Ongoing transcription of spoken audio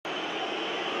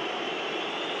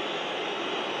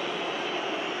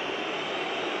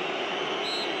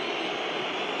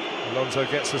Alonso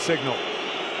gets the signal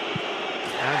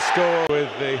and scores with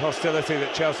the hostility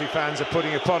that Chelsea fans are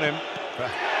putting upon him.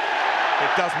 But it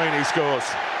does mean he scores.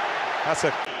 That's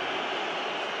a...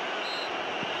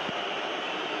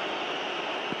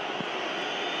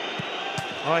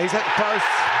 Oh, he's at the post.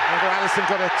 Whether Alisson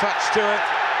got a touch to it.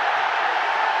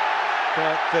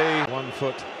 But the 1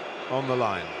 foot on the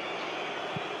line.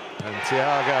 And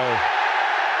Thiago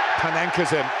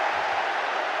Panencas him.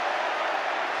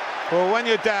 Well, when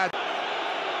your dad...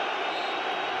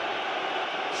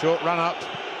 Short run up.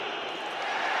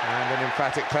 And an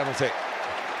emphatic penalty.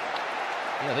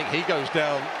 Yeah, I think he goes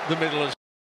down the middle as...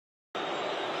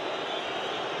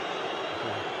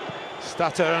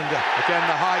 Stutter and again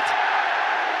the height.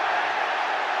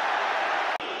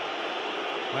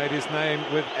 Made his name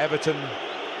with Everton,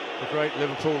 the great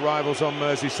Liverpool rivals on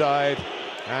Merseyside,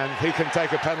 and he can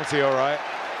take a penalty all right.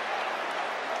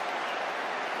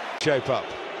 Shape up.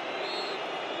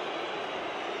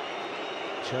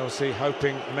 Chelsea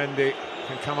hoping Mendy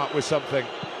can come up with something,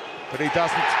 but he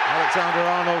doesn't.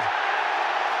 Alexander-Arnold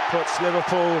puts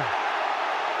Liverpool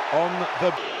on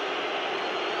the...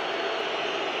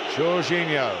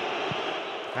 Jorginho,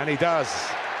 and he does.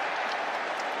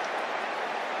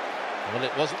 Well,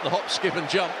 it wasn't the hop, skip and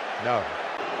jump. No.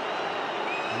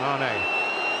 Mane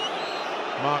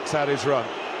marks out his run.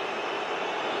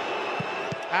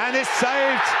 And it's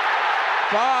saved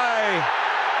by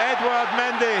Edouard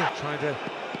Mendy. Trying to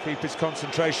keep his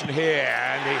concentration here,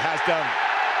 and he has done.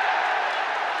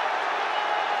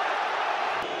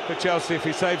 For Chelsea, if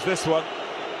he saves this one.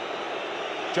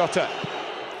 Jota,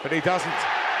 but he doesn't.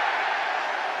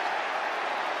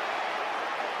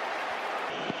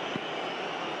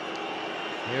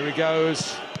 Here he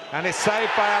goes, and it's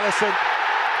saved by Alisson.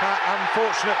 That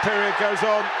unfortunate period goes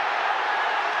on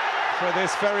for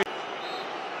this very...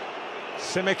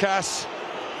 Tsimikas,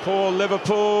 poor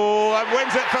Liverpool, and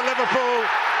wins it for Liverpool.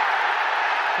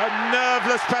 A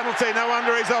nerveless penalty, no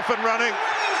wonder he's off and running.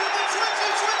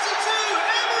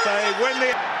 They win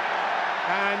the...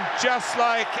 And just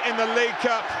like in the League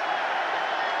Cup,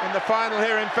 in the final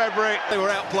here in February... They were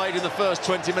outplayed in the first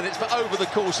 20 minutes, but over the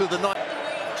course of the night...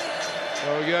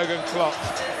 Oh, Jurgen Klopp.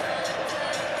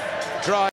 Drive.